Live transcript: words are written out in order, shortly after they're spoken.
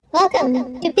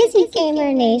Welcome to Busy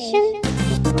Gamer Nation.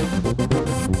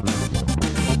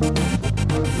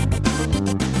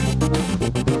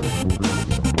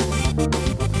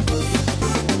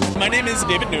 My name is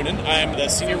David Noonan. I'm the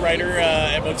senior writer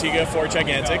at Motiga for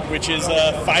Gigantic, which is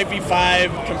a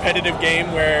 5v5 competitive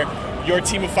game where your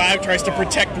team of 5 tries to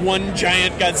protect one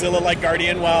giant Godzilla-like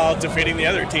guardian while defeating the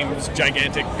other team's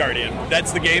gigantic guardian.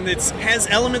 That's the game. It has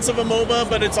elements of a MOBA,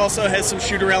 but it also has some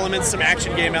shooter elements, some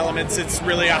action game elements. It's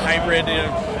really a hybrid.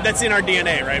 That's in our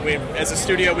DNA, right? As a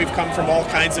studio, we've come from all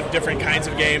kinds of different kinds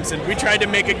of games, and we tried to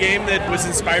make a game that was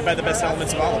inspired by the best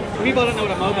elements of all of them. People don't know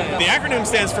what a MOBA is. The acronym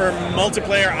stands for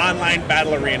Multiplayer Online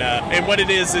Battle Arena, and what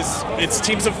it is it's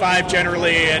teams of 5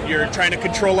 generally, and you're trying to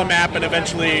control a map and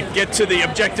eventually get to the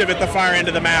objective at the far end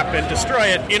of the map and destroy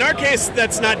it. In our case,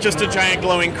 that's not just a giant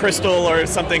glowing crystal or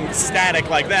something static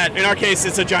like that. In our case,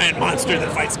 it's a giant monster that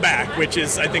fights back, which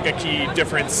is, I think, a key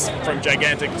difference from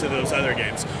Gigantic to those other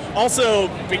games. Also,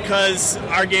 because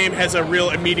our game has a real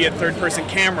immediate third-person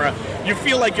camera, you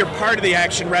feel like you're part of the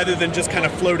action rather than just kind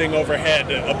of floating overhead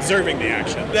observing the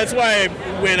action. That's why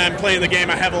when I'm playing the game,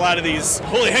 I have a lot of these,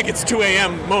 holy heck, it's 2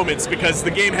 a.m. moments, because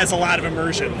the game has a lot of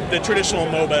immersion that traditional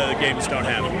MOBA games don't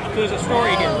have. There's a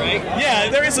story here, right? Yeah,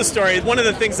 there is a story. One of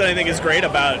the things that I think is great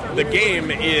about the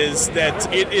game is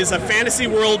that it is a fantasy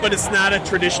world, but it's not a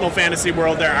traditional fantasy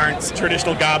world. There aren't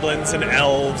traditional goblins and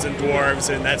elves and dwarves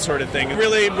and that sort of thing.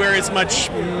 Really, we're as much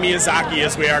Miyazaki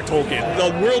as we are Tolkien. The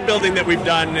world building that we've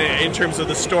done in terms of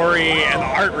the story and the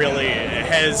art really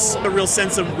has a real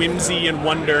sense of whimsy and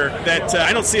wonder that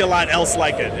I don't see a lot else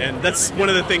like it. And that's one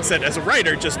of the things that, as a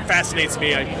writer, just fascinates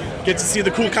me. I get to see the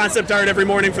cool concept art every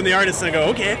morning from the artists, and I go,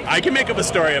 okay, I can make up a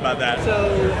story about that. So,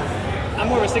 I'm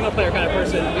more of a single-player kind of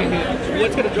person.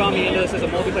 What's going to draw me into this as a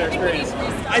multiplayer experience?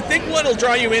 I think what'll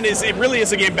draw you in is it really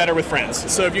is a game better with friends.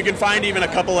 So if you can find even a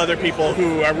couple other people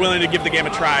who are willing to give the game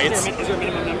a try. Is there a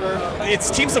minimum number? It's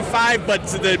teams of 5, but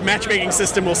the matchmaking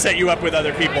system will set you up with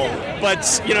other people.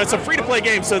 But, it's a free-to-play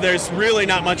game, so there's really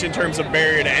not much in terms of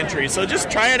barrier to entry. So just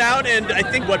try it out, and I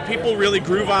think what people really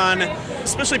groove on,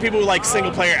 especially people who like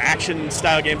single-player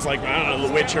action-style games like, I don't know,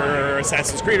 The Witcher or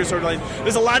Assassin's Creed or sort of like,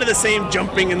 there's a lot of the same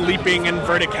jumping and leaping and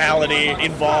verticality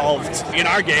involved in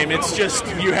our game. It's just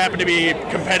you happen to be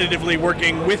competitively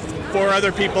working with 4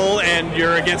 other people, and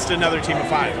you're against another team of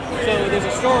 5. So there's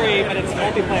a story, but it's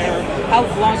multiplayer. How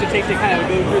long does it take to kind of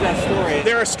go through that story?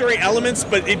 There are story elements,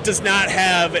 but it does not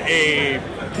have a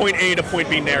point A to point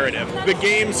B narrative. The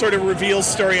game sort of reveals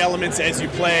story elements as you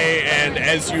play, and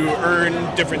as you earn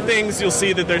different things, you'll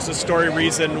see that there's a story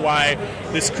reason why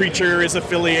this creature is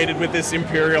affiliated with this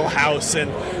imperial house,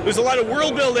 and there's a lot of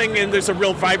world building, and there's a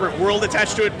real vibrant world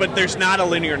attached to it, but there's not a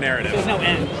linear narrative. There's no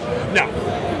end. No.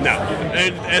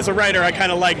 And as a writer, I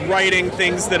kind of like writing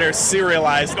things that are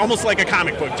serialized, almost like a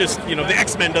comic book. Just, the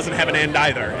X-Men doesn't have an end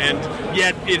either, and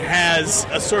yet it has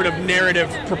a sort of narrative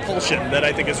propulsion that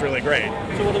I think is really great.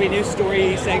 So will there be new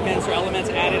story segments or elements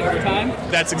added over time?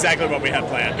 That's exactly what we have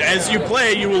planned. As you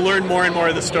play, you will learn more and more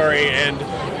of the story, and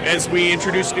as we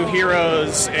introduce new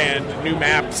heroes and new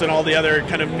maps and all the other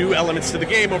kind of new elements to the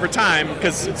game over time,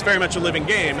 because it's very much a living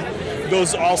game,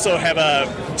 those also have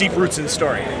deep roots in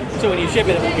story. So when you ship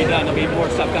it won't be done. There'll be more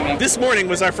stuff coming. This morning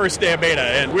was our first day of beta,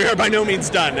 and we are by no means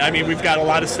done. I mean, we've got a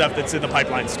lot of stuff that's in the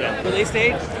pipeline still. Release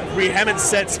date? We haven't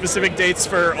set specific dates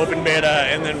for open beta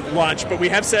and then launch, but we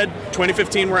have said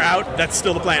 2015 we're out. That's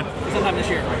still the plan. Sometime this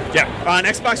year. Yeah, on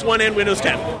Xbox One and Windows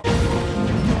 10.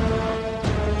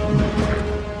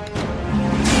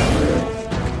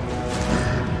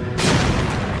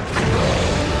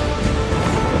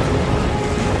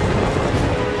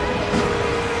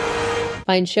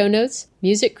 Find show notes,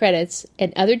 music credits,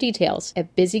 and other details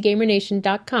at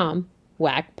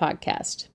busygamernation.com/WAC podcast.